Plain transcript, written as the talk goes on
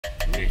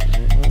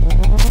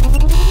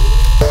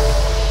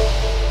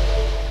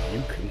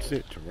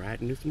consent to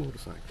riding this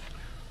motorcycle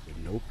with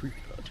no pre.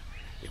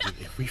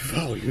 If we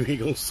fall, you ain't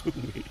gonna sue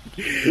me.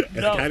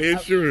 And I got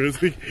insurance.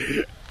 We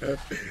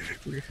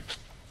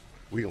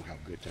gonna have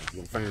a good time. We're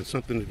gonna find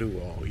something to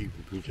do all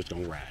evening. We just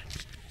gonna ride.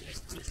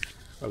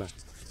 Voila.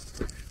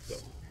 So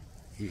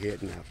he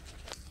heading out.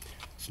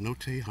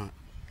 Cenote hunt.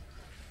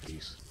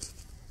 Peace.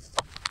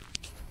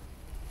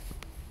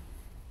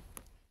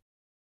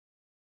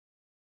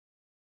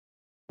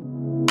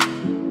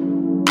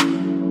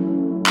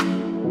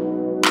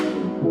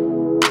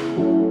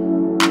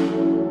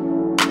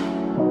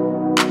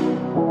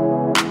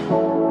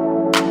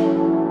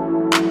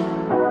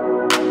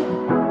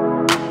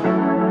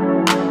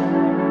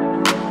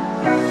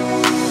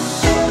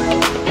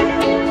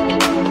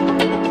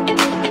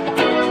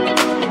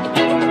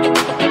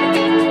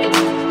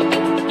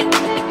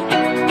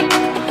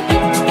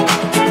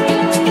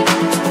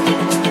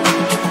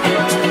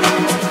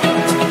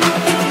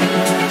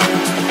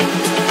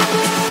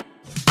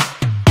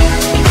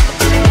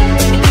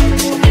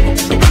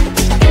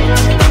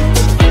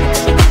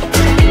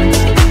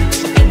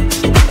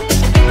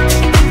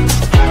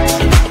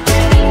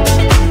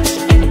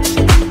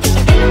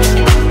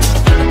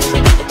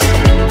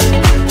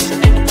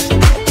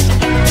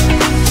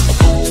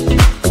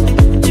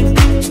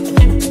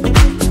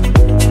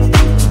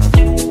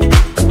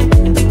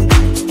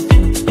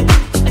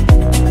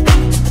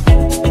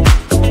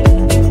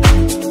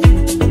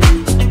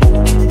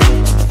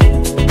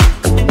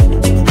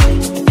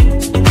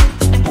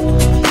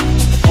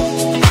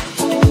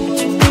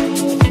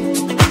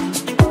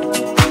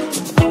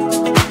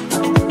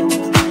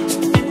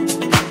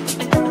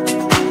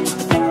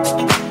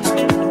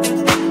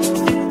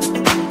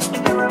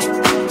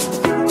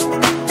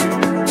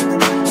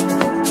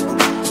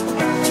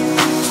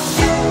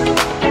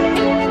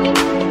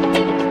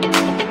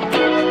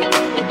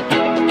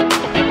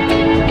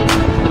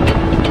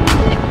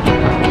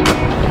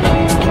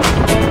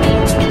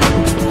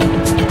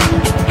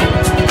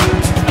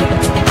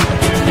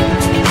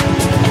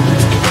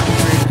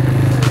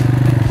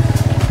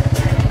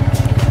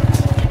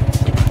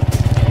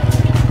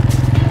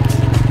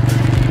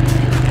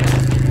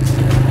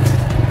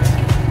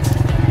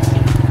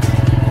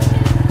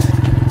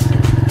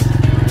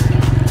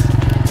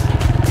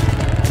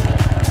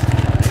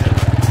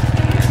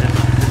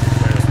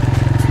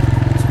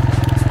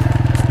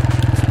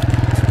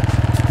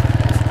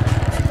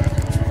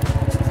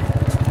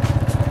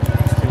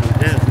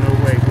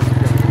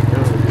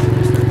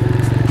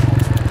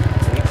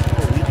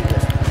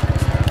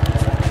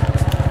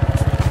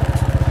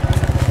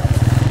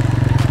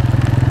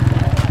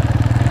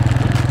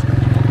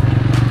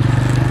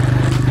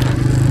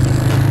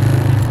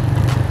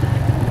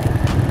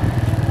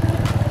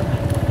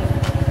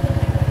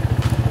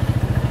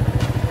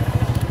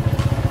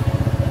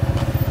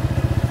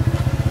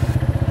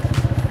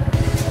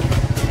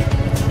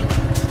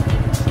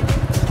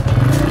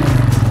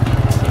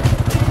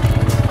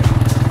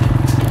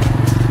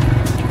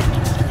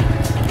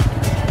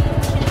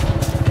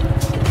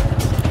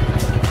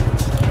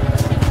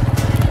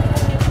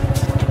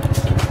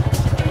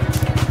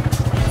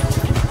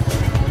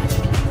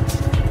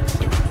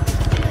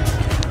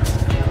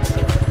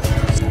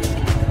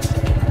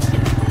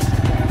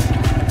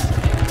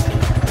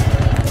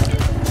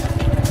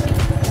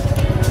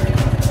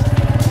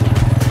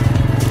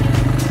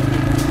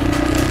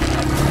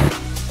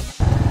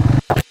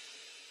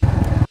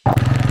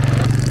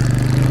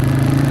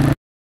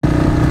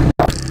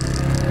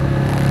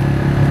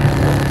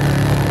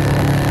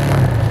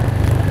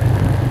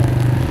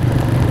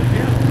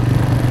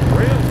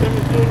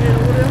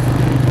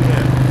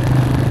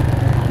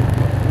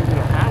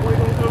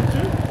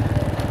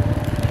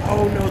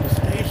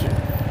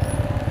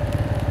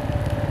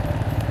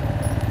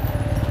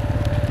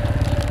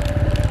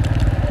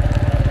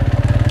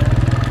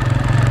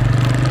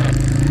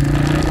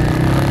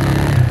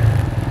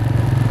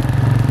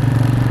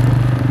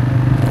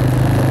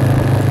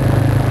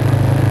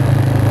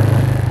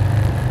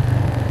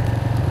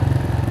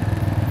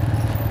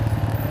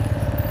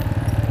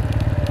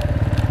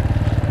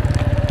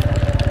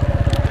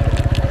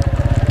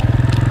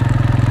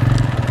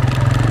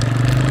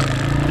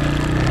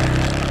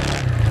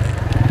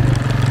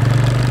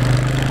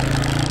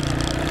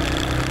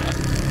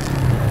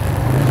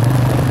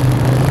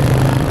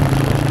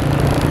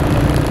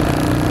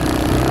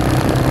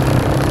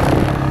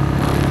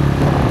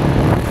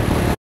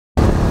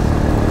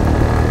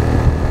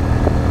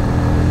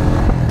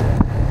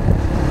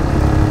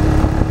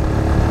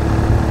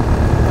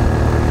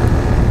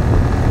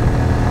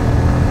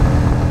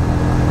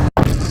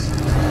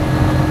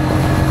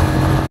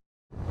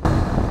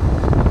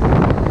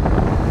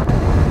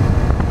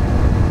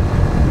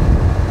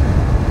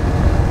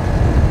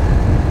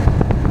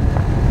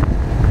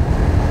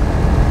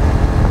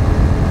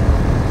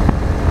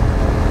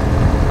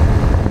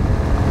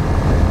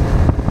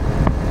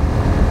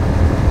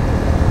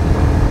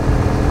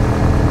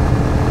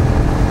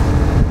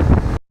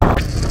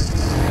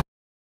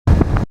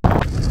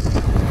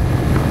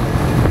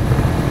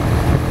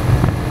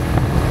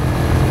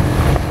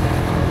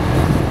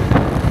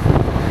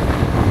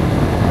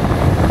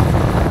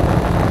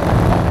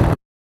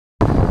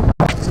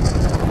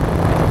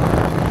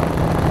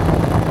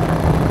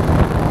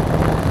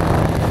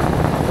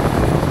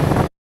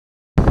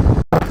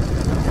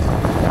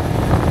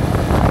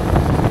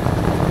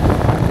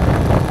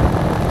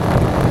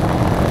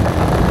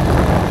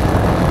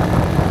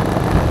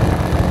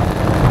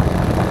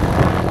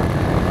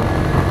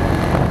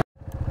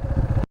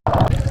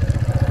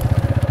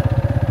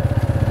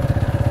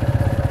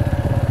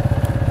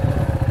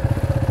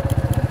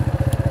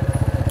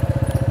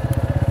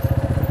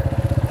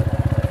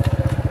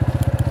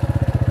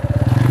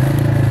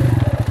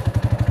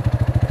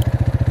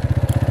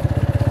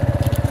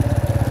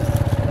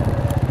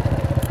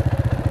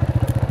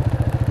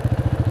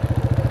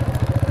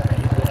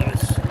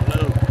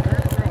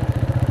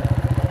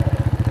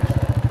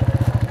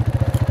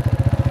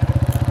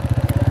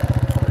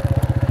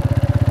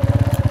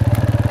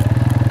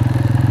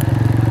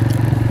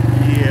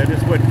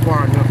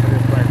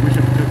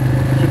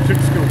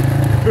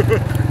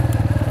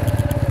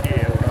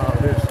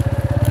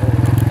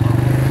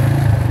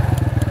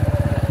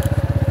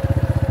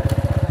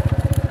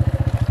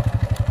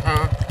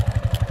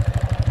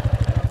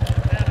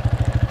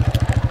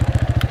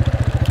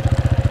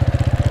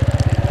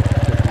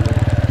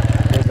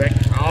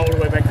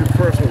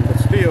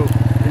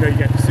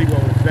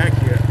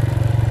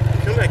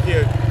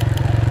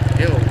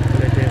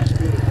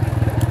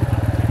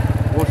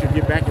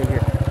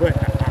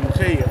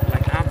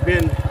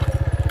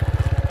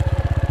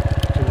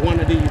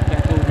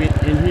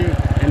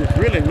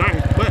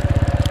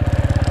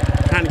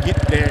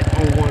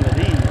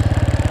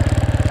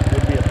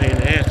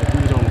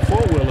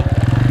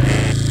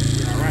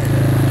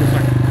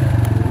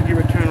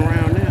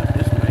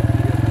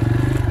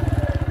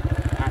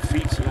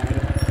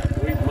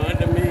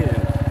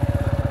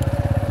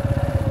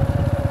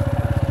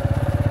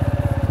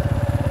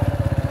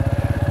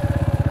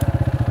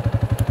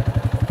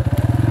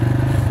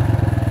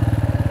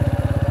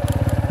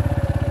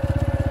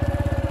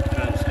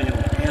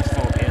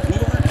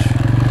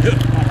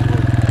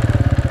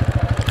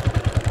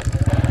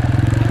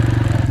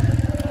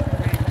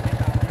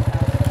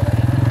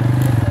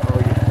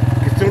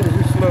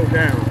 slow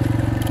down.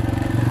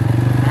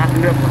 I've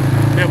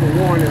never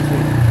worn this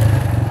one.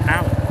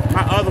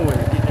 My other one,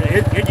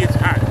 it gets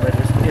hot, but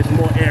it's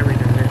more airy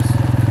than this.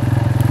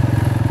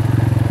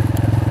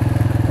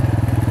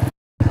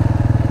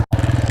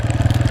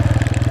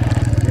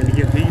 And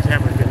again, these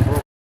haven't been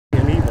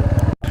broken either.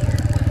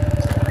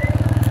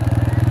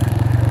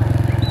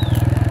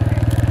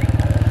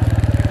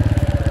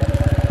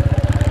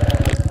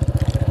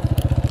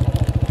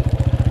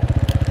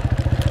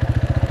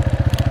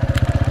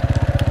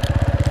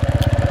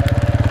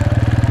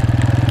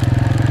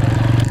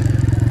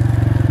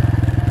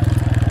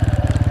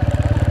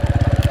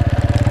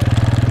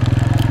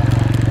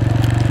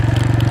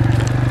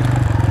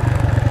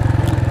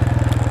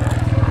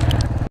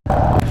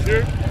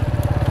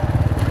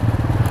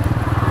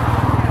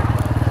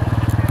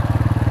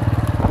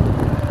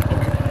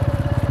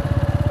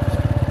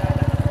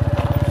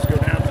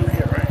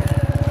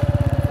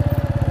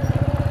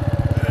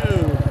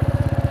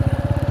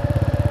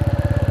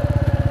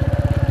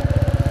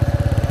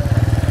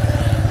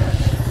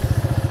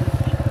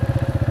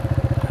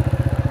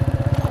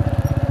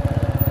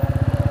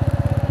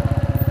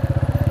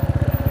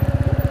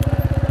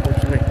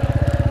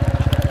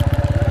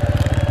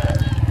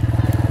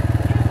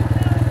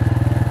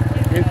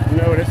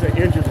 No, that's an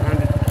inch is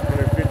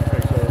 150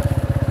 pesos.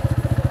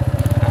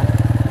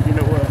 You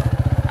know what?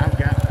 I've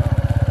got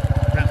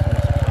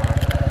Rasmus's car.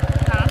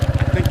 Huh?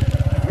 I think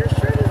you're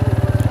sure this is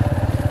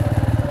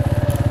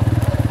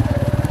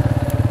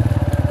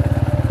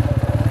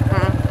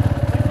Huh?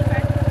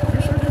 You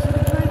sure this is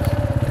the place?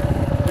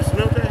 The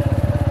Cenote?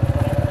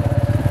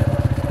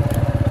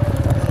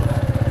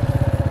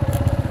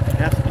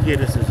 Yeah,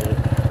 this is it.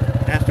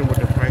 Ask them what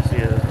the price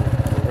is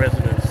for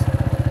residents.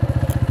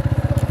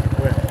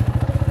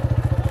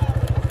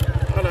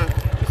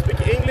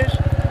 English?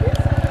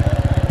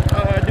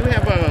 Do we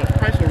have a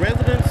price for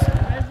residence?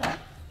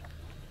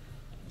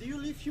 Do you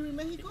live here in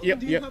Mexico? Yep,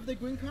 Do you have the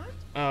green card?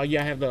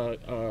 Yeah, I have the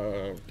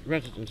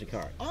residency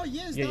card. Oh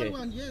yes, yeah, that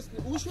one, yes.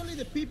 Usually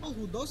the people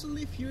who doesn't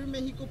live here in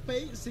Mexico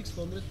pay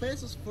 600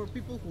 pesos. For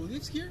people who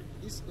lives here,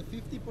 it's a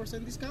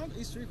 50% discount.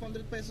 It's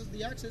 300 pesos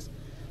the access.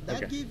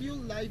 That give you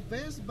like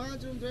best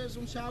bathroom, dress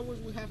room, showers.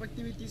 We have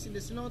activities in the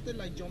cenote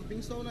like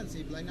jumping zone and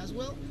zip line as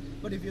well.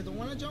 But if you don't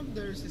want to jump,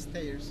 there's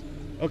stairs.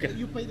 Okay.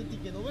 You pay the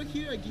ticket over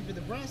here. I give you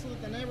the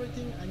bracelet and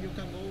everything, and you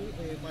can go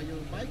by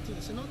your bike to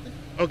the cenote.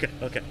 Okay.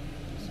 Okay.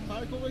 Just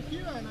park over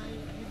here, and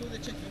we do the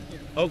check-in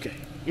here. Okay.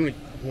 You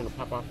want to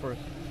pop out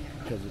first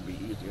because it'll be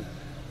easier.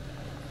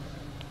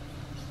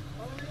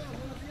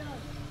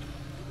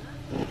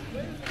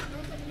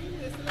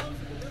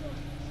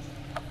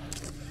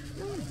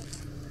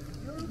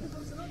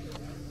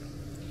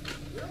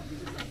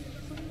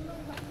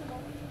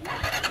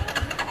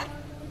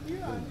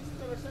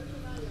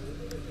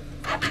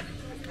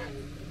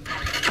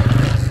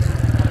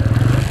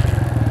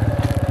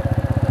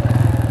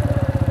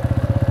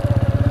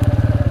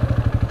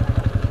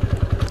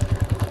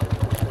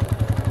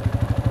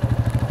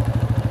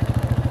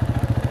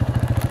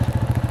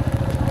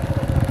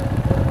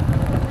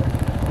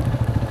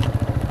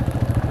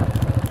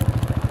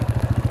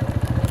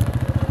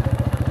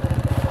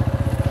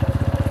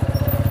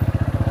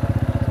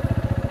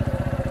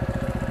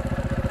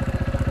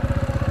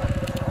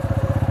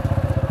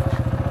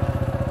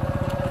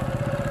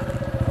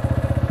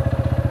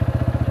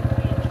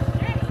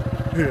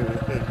 I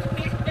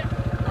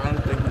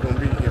don't think we're going to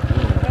be here for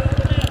long.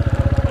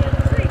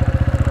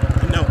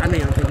 No, I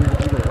mean, I think we're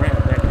going to wrap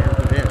back down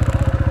to there.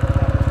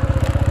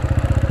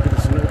 Get the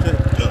cenote.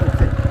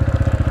 Okay.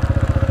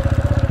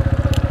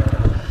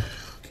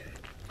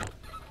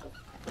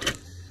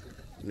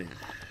 Now.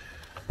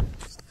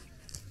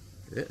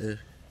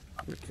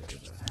 Okay.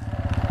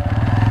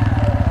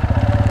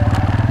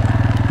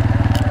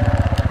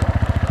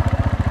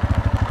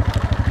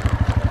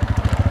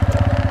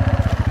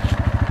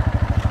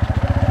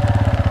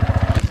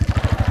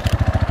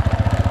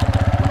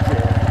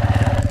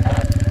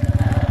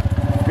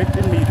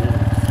 50 meters,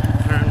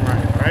 turn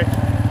right, right?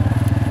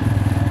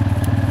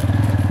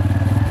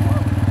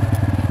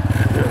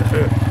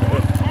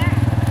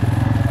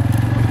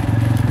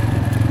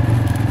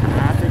 I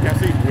think I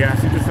see, yeah, I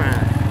see the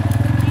sign.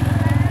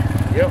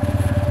 Yep.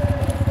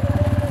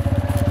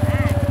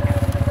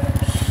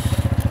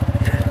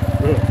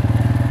 Look.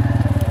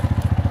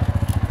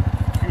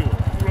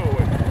 Good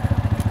Lord.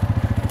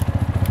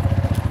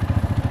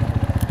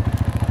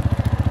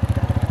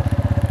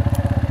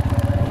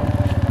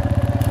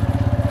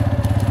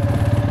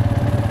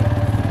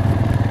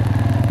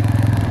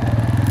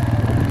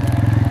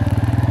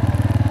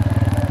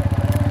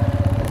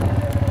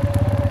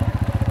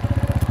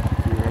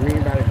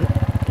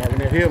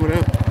 Helmet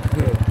up.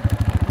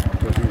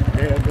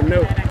 There's the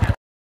note.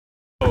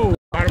 Oh,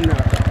 bottom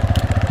note.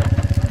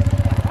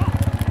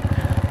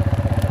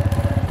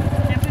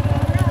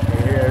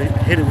 Yeah,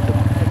 hit it with the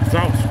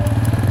exhaust.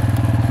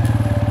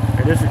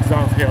 And this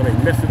exhaust, hell, they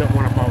messed it up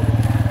when I bought it.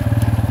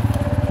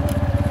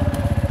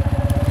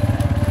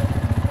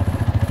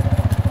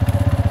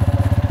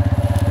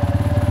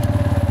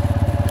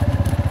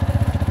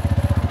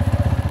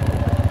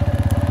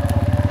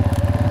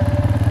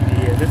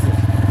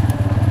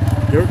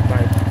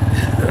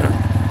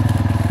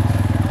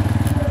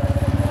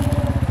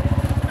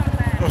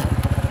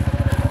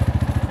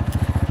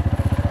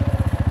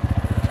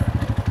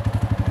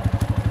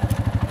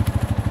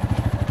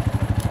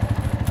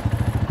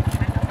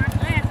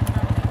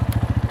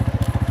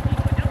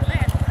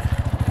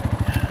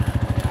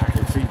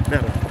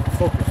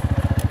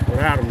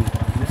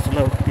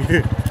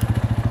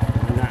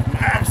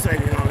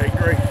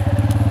 great.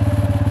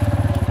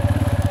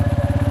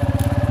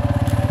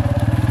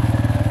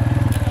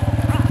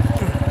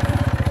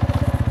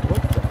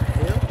 What the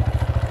hell?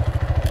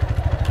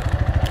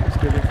 Let's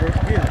get it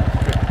first gear.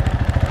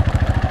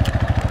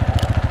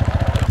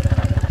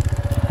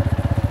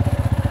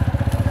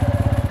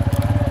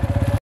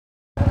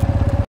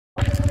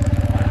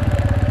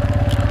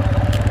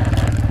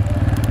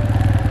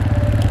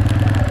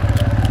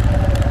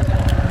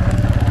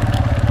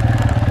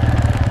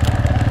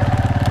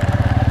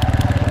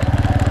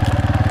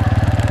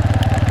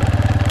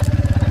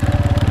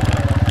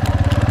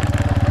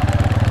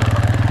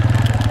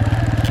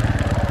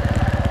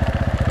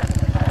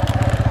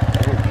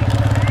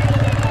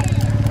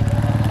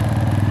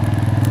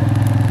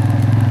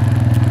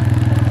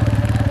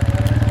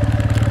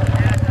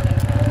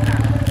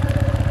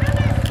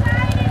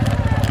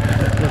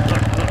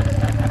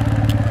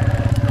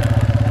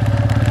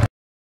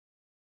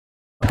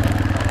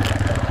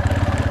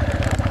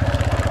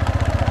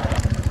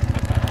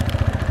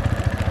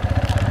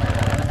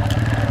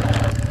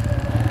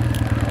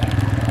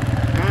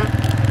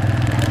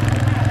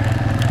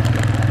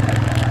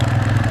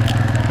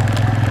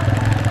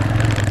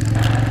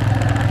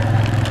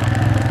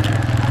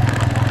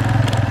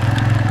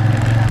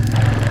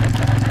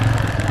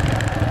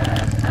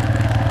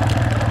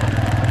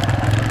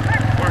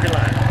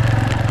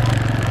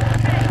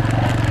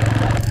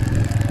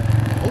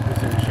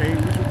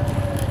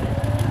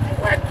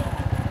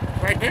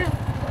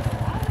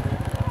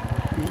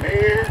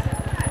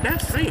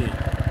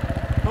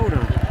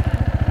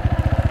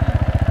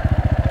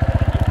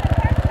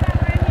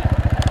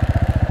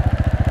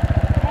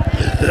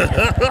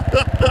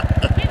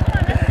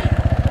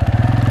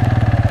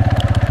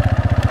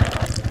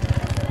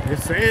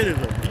 This sand is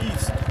a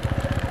beast.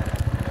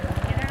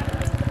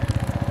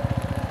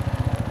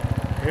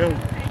 Hell,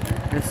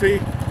 and see,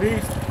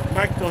 these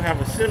bikes don't have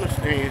a center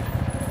stand.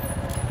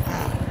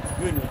 Oh,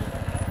 goodness.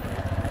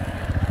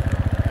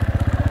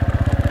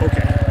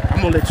 Okay,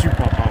 I'm gonna let you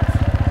pop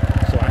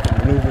off so I can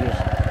maneuver this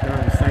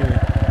down the sand.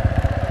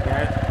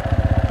 Right?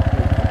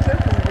 Be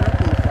careful when you get up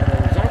in the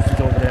exhaust is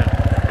over there.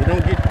 They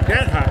don't get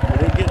that hot, but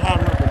they get hot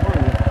enough to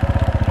burn you.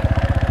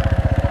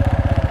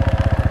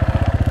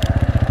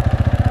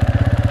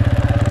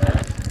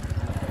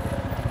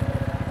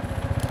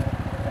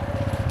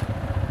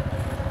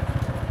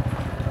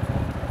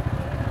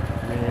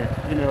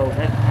 You know,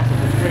 I could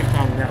be straight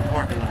down in that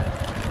parking lot.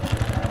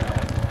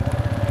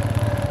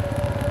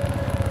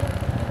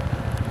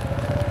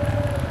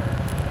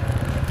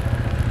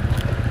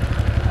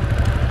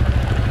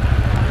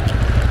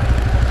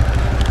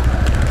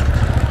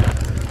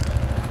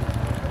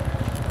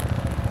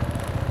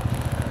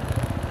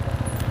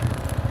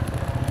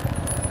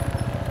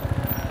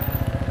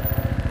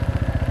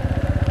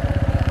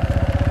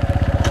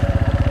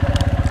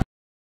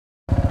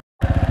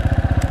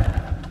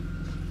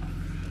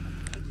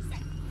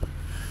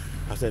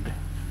 I said,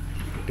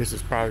 this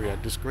is probably a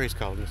disgrace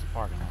calling this a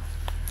parking lot.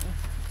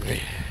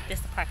 This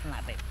is the parking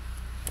lot, baby.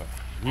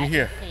 You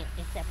here?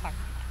 It's that parking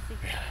lot. See?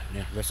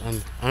 Yeah, let's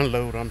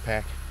unload,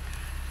 unpack.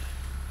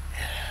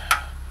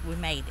 We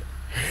made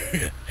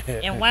it.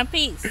 In one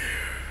piece.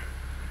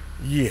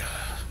 Yeah.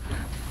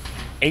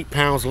 8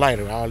 pounds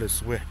lighter, all this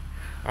sweat.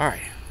 All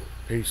right,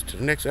 peace to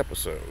the next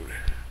episode.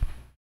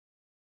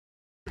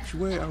 Which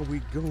way are we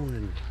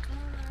going?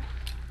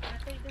 I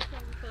think this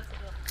one we're supposed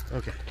to go.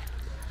 Okay.